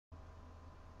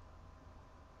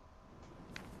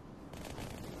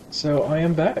So I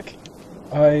am back.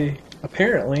 I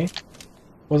apparently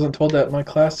wasn't told that my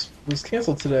class was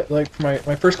canceled today. Like my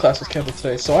first class was canceled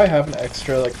today, so I have an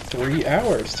extra like 3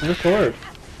 hours to record.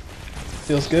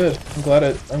 Feels good. I'm glad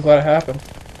it happened.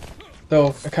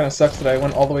 Though it kind of sucks that I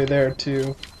went all the way there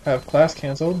to have class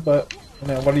canceled. But you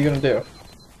know, what are you gonna do?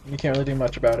 You can't really do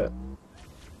much about it.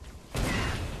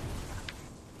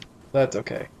 That's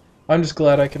okay. I'm just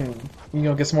glad I can,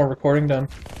 get some more recording done.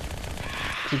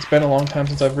 'Cause it's been a long time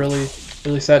since I've really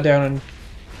sat down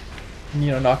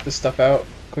and knocked this stuff out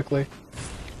quickly.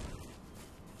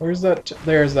 Where's that?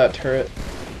 There's that turret.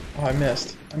 Oh, I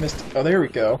missed. Oh, there we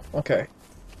go. Okay.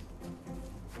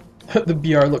 The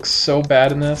BR looks so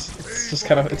bad in this.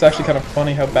 It's actually kind of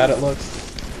funny how bad it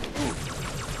looks.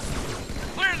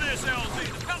 Clear this, LZ.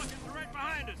 The Pelicans are right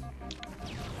behind us.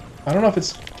 I don't know if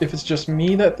it's just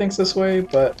me that thinks this way,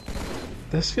 but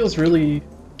this feels really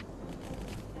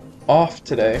off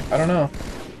today. I don't know.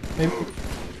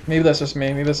 Maybe that's just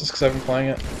me. Maybe that's just because I've been playing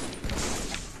it.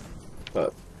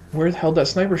 But where the hell did that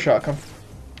sniper shot come from?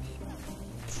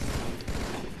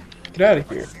 Get out of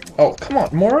here! Oh, come on,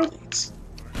 more of these?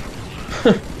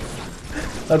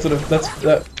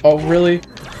 That. Oh, really?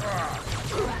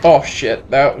 Oh shit,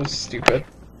 that was stupid.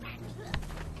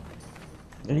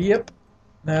 Yep,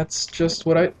 that's just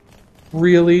what I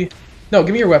really. No,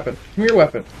 give me your weapon. Give me your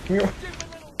weapon. Give me your.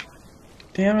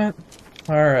 Damn it!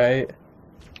 All right.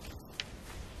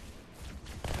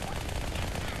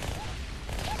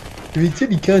 If it's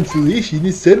any consolation,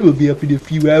 the sun will be up in a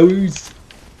few hours.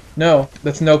 No,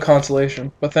 that's no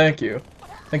consolation, but thank you.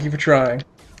 Thank you for trying.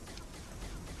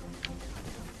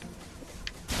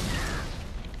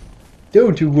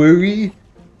 Don't worry,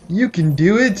 you can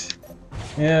do it.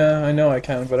 Yeah, I know I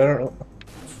can, but I don't know.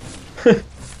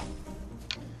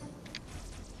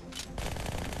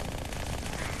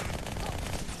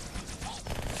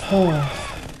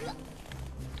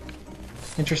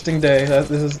 Interesting day.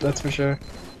 That's for sure.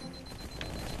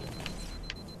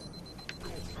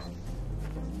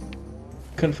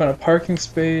 Couldn't find a parking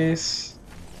space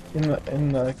in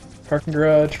the parking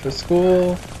garage for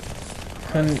school.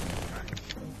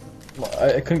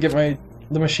 I couldn't get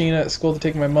the machine at school to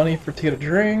take my money to get a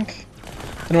drink.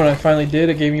 And when I finally did,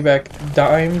 it gave me back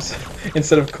dimes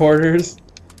instead of quarters.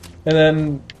 And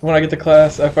then when I get to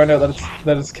class, I find out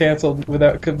that it's canceled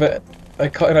without. I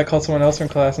called someone else from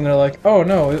class, and they're like, "Oh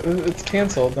no, it's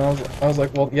canceled." And I was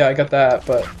like, "Well, yeah, I got that,"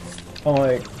 but I'm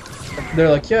like,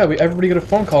 they're like, "Yeah, everybody got a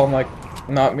phone call." I'm like,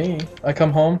 "Not me." I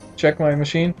come home, check my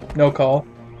machine, no call.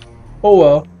 Oh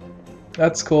well,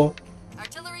 that's cool.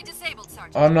 Artillery disabled,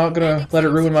 Sergeant. I'm not gonna let it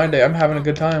ruin my day. I'm having a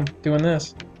good time doing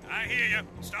this. I hear you.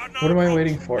 Starting What am I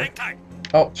waiting for? Hang tight.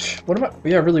 Oh, what am I?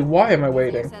 Yeah, really, why am I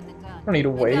waiting? Said than done. I don't need to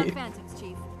They've got wait. Phantoms,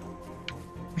 Chief.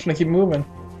 I'm just gonna keep moving.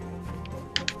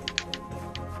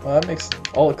 Well, that makes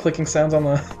all the clicking sounds on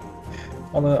the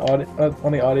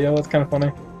audio. That's kind of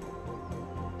funny.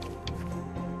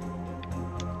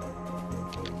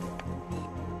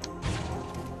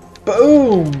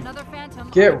 Boom! Another Phantom. on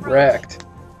Get approach. wrecked.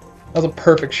 That was a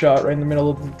perfect shot right in the middle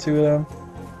of the two of them.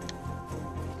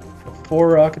 4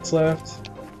 rockets left.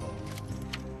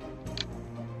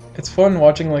 It's fun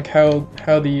watching like how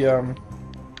the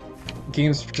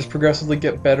games just progressively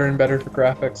get better and better for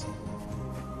graphics.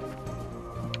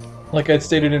 Like I'd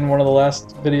stated in one of the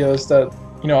last videos that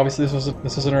obviously this was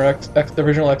an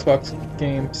original Xbox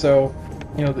game, so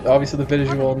obviously the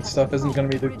visual and stuff isn't going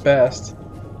to be the best.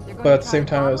 They're going But to at the same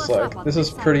try time, to I was gobble us like, up this on is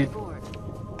this side pretty of the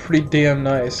board. pretty damn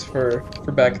nice for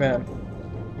back then.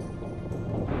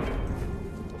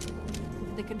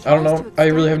 The I don't controls know. to I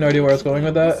really have no idea where I was going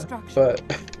with that, destruction. but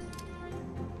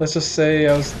let's just say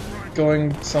I was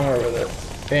going somewhere with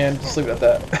it, and just leave it at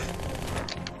that.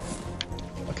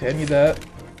 Okay, I need that.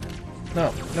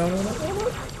 No.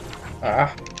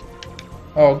 Ah.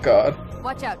 Oh god.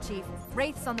 Watch out, Chief.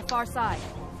 Wraiths on the far side.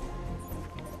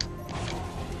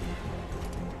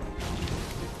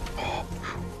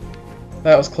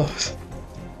 That was close.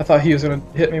 I thought he was gonna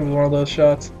hit me with one of those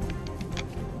shots.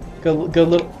 Good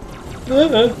little.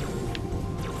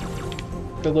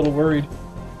 Got a little worried.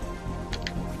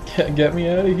 Get me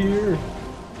out of here.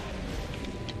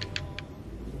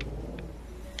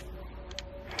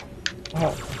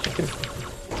 Oh, freaking.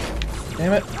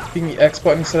 Damn it. Being the X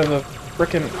button instead of the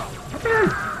frickin'.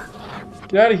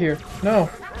 Get out of here. No.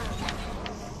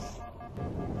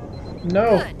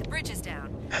 No. Good. The bridge is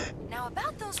down. Now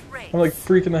about those wraiths. I'm like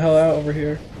freaking the hell out over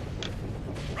here.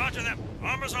 Roger them.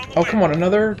 Armor's on the Oh, way. come on.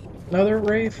 Another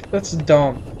Wraith? That's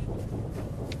dumb.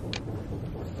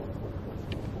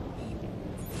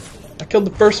 I killed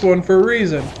the first one for a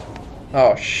reason.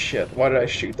 Oh shit, why did I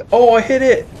shoot that? Oh, I hit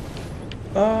it!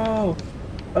 Oh.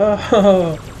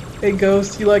 Oh, hey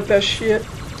Ghost, you like that shit?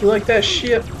 You like that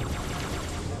shit?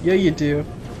 Yeah, you do.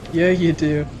 Yeah, you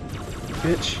do.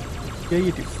 Bitch. Yeah,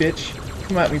 you do, bitch.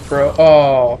 Come at me, bro.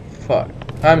 Oh, fuck.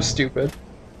 I'm stupid.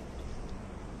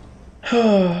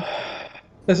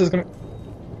 This is gonna...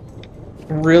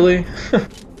 Really?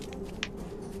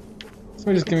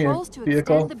 Somebody just give me a Controls to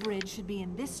vehicle. extend the bridge should be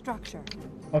in this structure.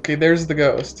 Okay, there's the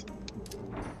Ghost.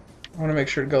 I want to make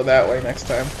sure to go that way next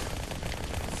time.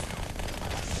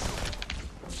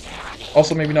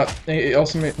 Also, maybe not.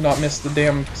 Also, not miss the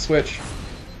damn switch.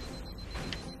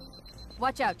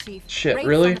 Watch out, Chief. Shit, Wraiths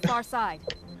really? on the far side.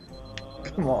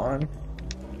 Come on.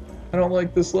 I don't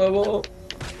like this level.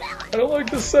 I don't like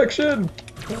this section.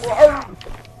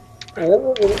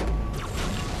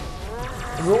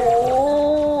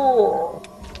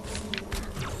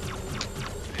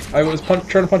 I was trying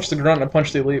to punch the grunt and I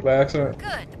punched the elite by accident.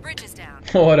 Good, the bridge is down.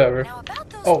 Whatever. Now about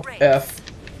those Oh, wraiths. F.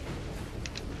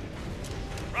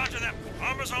 Roger that.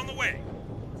 Armor's on the way.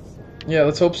 Yeah,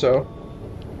 let's hope so.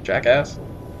 Jackass.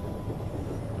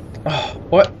 Oh,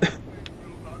 what?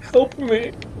 Help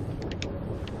me.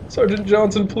 Sergeant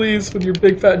Johnson, please, with your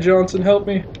big fat Johnson, help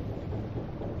me.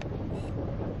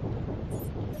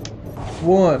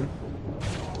 1.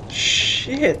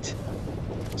 Shit.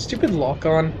 Stupid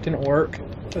lock-on didn't work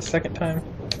the second time.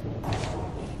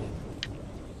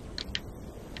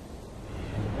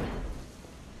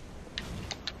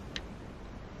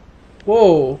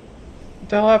 Whoa. What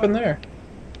the hell happened there?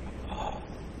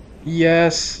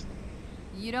 Yes.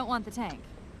 You don't want the tank.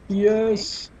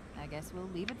 Yes. I guess we'll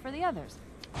leave it for the others.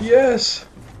 Yes.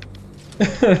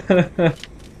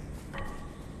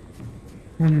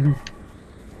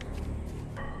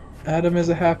 Adam is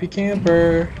a happy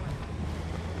camper.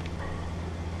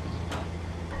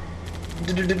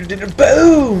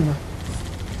 Boom!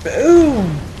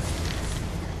 Boom!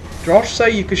 Josh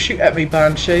say you could shoot at me,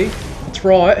 Banshee. That's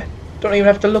right. Don't even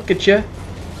have to look at you.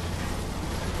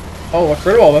 Oh, I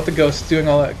forgot all about the ghosts doing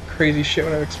all that crazy shit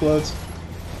when it explodes.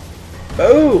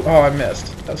 Boom! Oh, I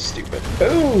missed. That was stupid.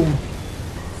 Boom!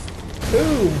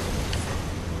 Boom!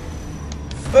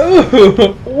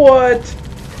 Boom! What?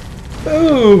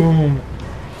 Boom!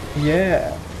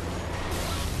 Yeah.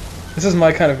 This is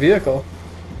my kind of vehicle.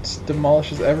 It just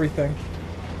demolishes everything.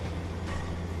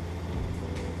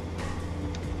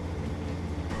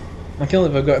 I can't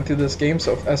believe I've gotten through this game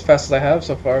so as fast as I have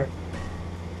so far.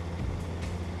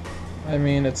 I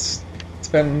mean, it's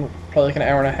been probably like an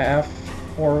hour and a half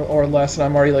or less, and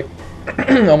I'm already like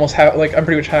almost I'm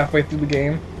pretty much halfway through the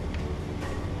game.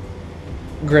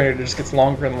 Granted, it just gets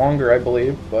longer and longer, I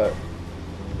believe, but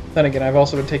then again, I've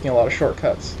also been taking a lot of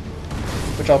shortcuts,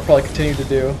 which I'll probably continue to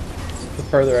do the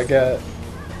further I get.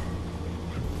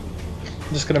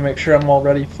 I'm just gonna make sure I'm all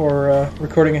ready for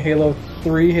recording a Halo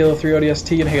 3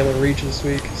 ODST, and Halo Reach this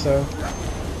week, so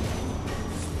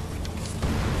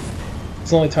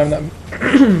it's the only time that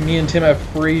me and Tim have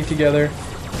free together,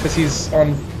 because he's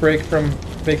on break from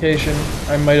vacation.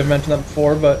 I might have mentioned that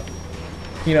before, but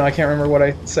you know, I can't remember what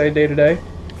I say day to day,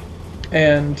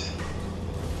 and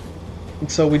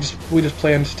so we just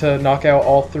planned to knock out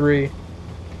all 3.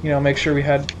 You know, make sure we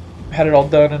had it all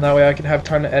done, and that way I can have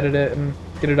time to edit it and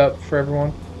get it up for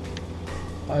everyone.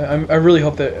 I really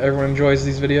hope that everyone enjoys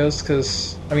these videos,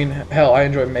 because I mean, hell, I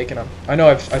enjoy making them. I know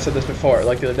I said this before,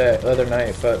 like the other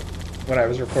night, but when I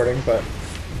was recording, but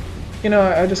you know,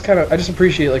 I just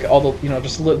appreciate like all the, you know,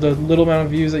 just the little amount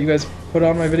of views that you guys put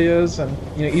on my videos, and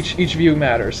you know, each view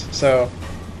matters. So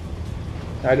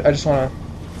I just want to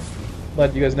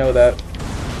let you guys know that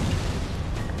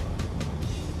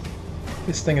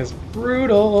this thing is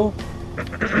brutal.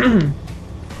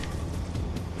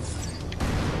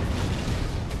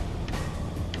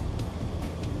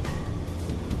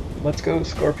 Let's go,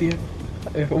 Scorpion.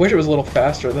 I wish it was a little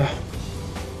faster, though.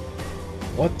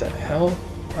 What the hell?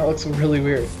 That looks really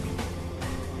weird.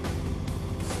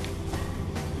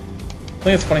 I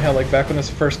think it's funny how, like, back when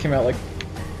this first came out, like,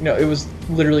 you know, it was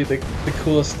literally the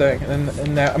coolest thing,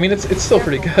 and now, I mean, it's still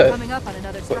pretty good, Coming up on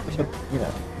another but structure. you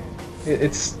know,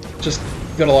 it's just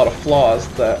got a lot of flaws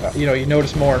that, you know, you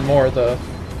notice more and more the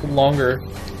longer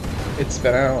it's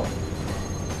been out.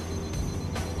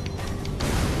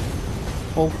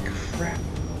 Holy crap.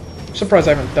 I'm surprised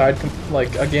I haven't died,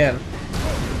 like, again.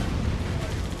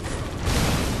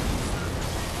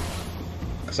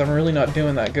 Because I'm really not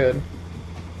doing that good.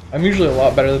 I'm usually a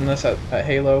lot better than this at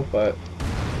Halo, but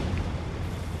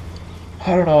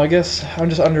I don't know, I guess I'm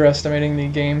just underestimating the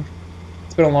game.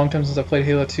 It's been a long time since I played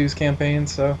Halo 2's campaign,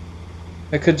 so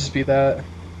it could just be that.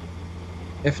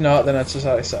 If not, then that's just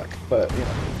how I suck, but, you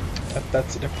know,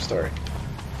 that's a different story.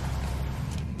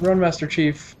 Run, Master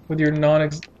Chief, with your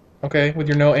Okay, with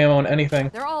your no ammo and anything.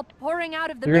 They're all pouring out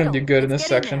of the You're gonna middle. do good in Let's this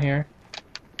get section there.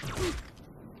 here.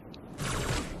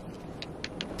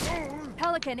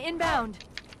 Pelican inbound.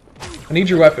 I need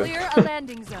your weapon. Clear a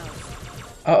landing zone.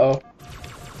 Uh-oh.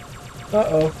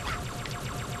 Uh-oh.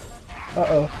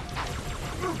 Uh-oh.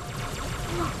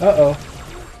 Uh-oh.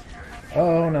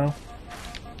 Oh no.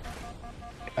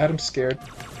 Adam's scared.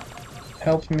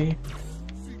 Help me.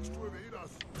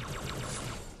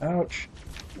 Ouch.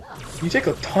 You take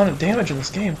a ton of damage in this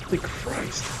game. Holy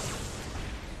Christ.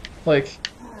 Like,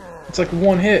 it's like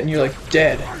one hit and you're like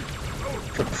dead.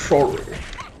 From Connery.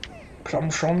 I'm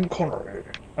Sean Connery.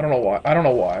 I don't know why. I don't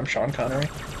know why I'm Sean Connery.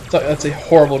 That's a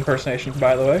horrible impersonation,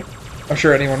 by the way. I'm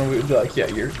sure anyone would be like, yeah,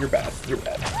 you're bad. You're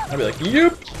bad. I'd be like,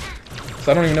 yep.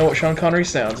 So I don't even know what Sean Connery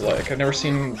sounds like. I've never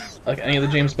seen like any of the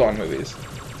James Bond movies.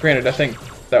 Granted, I think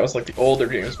that was like the older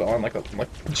James Bond, like a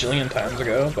bajillion times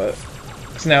ago, but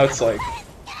cause now it's like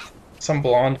some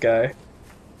blonde guy.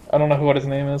 I don't know what his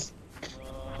name is.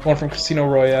 One from Casino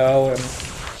Royale and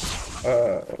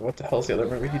what the hell's the other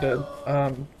movie he did?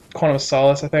 Quantum of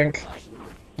Solace, I think.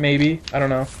 Maybe. I don't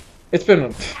know. It's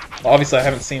been... Obviously, I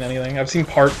haven't seen anything. I've seen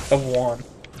part of one.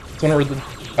 It's one where the...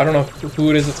 I don't know who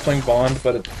it is that's playing Bond,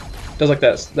 but it does like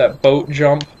that boat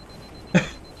jump.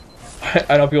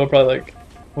 I know people are probably like,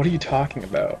 what are you talking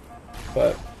about?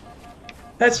 But...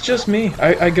 that's just me.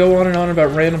 I go on and on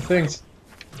about random things.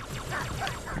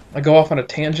 I go off on a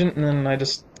tangent, and then I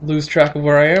just lose track of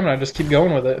where I am, and I just keep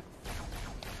going with it.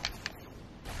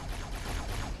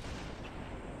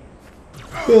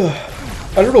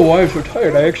 I don't know why I'm so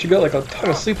tired. I actually got like a ton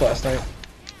of sleep last night.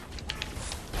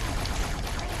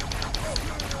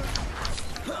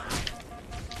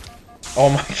 Oh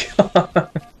my god.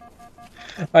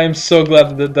 I am so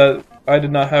glad that I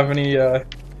did not have any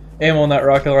ammo in that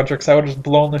rocket launcher, because I would have just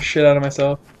blown the shit out of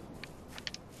myself.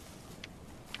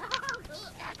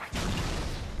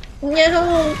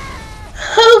 No!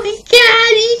 Oh my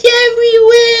god, he's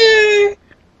everywhere!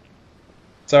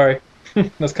 Sorry.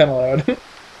 That's kinda loud.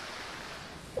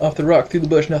 Off the rock, through the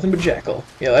bush, nothing but jackal.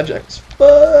 Yeah, that jackal's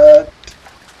fucked.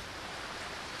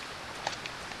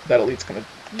 That elite's gonna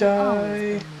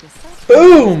die.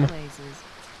 Boom!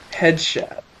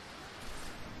 Headshot.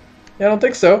 Yeah, I don't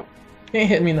think so. He ain't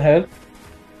hitting me in the head.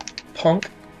 Punk.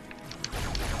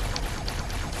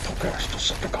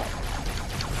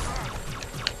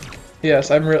 Yes,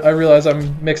 I realize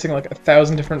I'm mixing like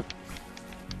 1,000 different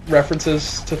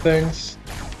references to things.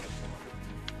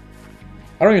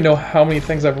 I don't even know how many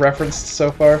things I've referenced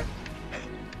so far.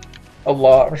 A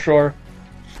lot, I'm sure.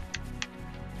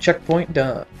 Checkpoint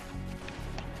done.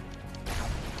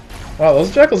 Wow,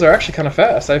 those jackals are actually kind of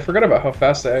fast. I forgot about how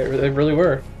fast they really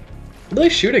were. What are they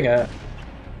shooting at?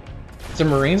 Is there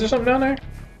Marines or something down there?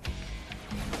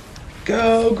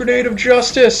 Go! Grenade of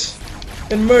justice!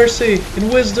 And mercy!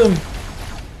 And wisdom!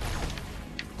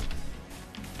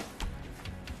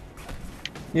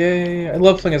 Yay! I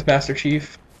love playing as Master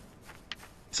Chief.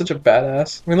 Such a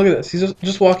badass. I mean, look at this. He's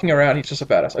just walking around. He's just a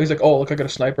badass. Oh, he's like, oh, look, I got a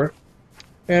sniper.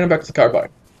 And I'm back to the carbine.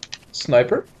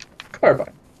 Sniper,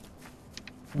 carbine.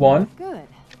 One, Good.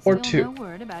 or Still two. No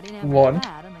word about One,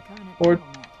 on the Covenant or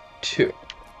settlement. two.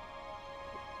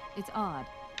 It's odd.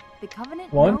 The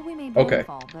Covenant One? know we made Okay.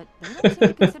 landfall, but they don't seem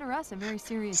to consider us a very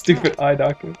serious Stupid threat. eye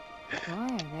doctor. Boy, are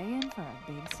they in for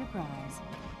a big surprise.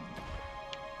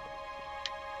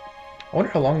 I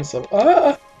wonder how long this level.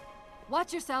 Ah!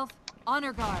 Watch yourself.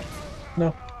 Honor guards.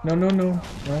 No, no, no, no,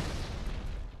 no.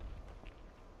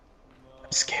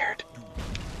 I'm scared.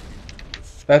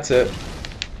 That's it.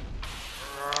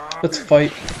 Let's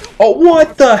fight. Oh,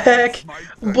 what the heck?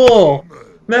 Bull!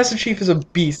 Master Chief is a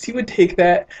beast. He would take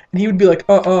that, and he would be like,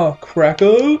 cracker.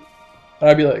 And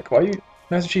I'd be like, why you...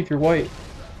 Master Chief, you're white.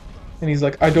 And he's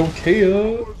like, I don't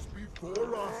care.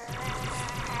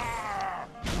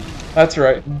 That's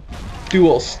right.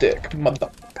 Dual stick,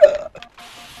 motherfucker.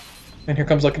 And here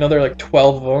comes like another like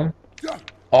 12 of them.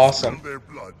 Awesome. Let it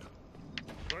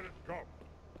go.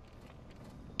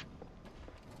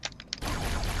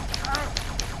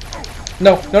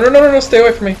 No, no, no, no, no, no, stay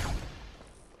away from me.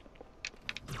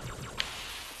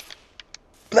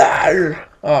 Blah!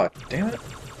 Oh, damn it.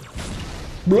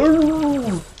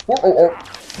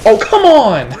 Oh, come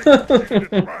on!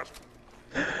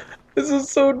 This is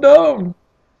so dumb.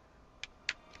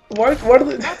 Why do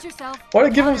they... Watch yourself. Why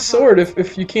give him a Honor sword guards.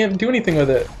 if you can't do anything with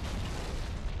it?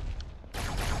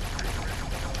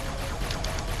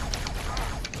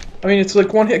 I mean, it's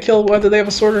like one hit kill whether they have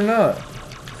a sword or not.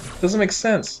 Doesn't make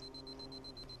sense.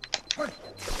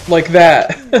 Like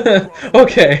that.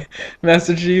 Okay,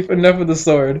 Master Chief, enough with the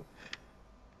sword.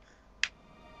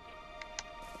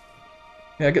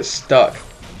 Yeah, I get stuck.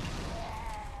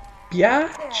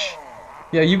 biatch.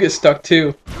 Yeah, you get stuck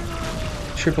too.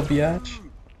 Triple biatch.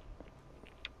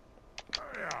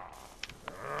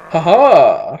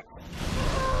 Haha!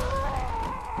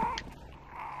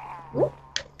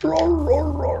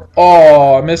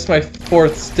 Oh, I missed my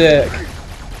fourth stick.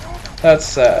 That's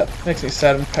sad. Makes me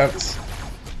sad and pants.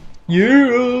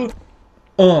 Yeah!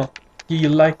 Yeah, you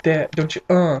like that, don't you?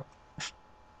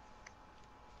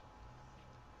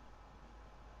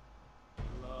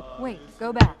 Wait,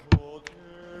 go back.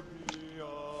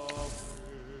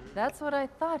 That's what I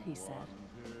thought he said.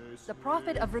 The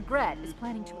Prophet of Regret is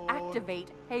planning to activate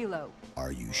Halo.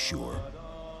 Are you sure?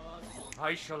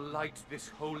 I shall light this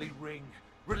holy ring,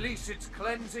 release its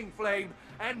cleansing flame,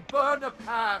 and burn a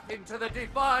path into the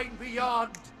divine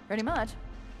beyond. Pretty much.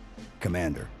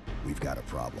 Commander, we've got a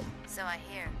problem. So I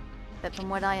hear. But from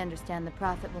what I understand, the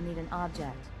Prophet will need an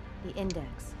object, the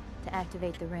Index, to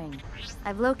activate the ring.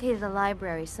 I've located a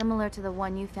library similar to the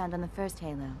one you found on the first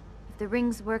Halo. If the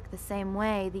rings work the same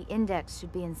way, the Index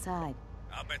should be inside.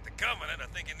 I'll bet the Covenant are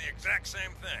thinking the exact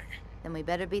same thing. Then we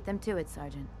better beat them to it,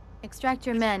 Sergeant. Extract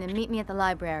your men and meet me at the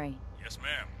library. Yes,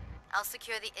 ma'am. I'll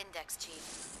secure the Index,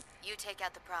 Chief. You take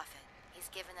out the Prophet. He's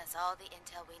given us all the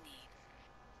intel we need.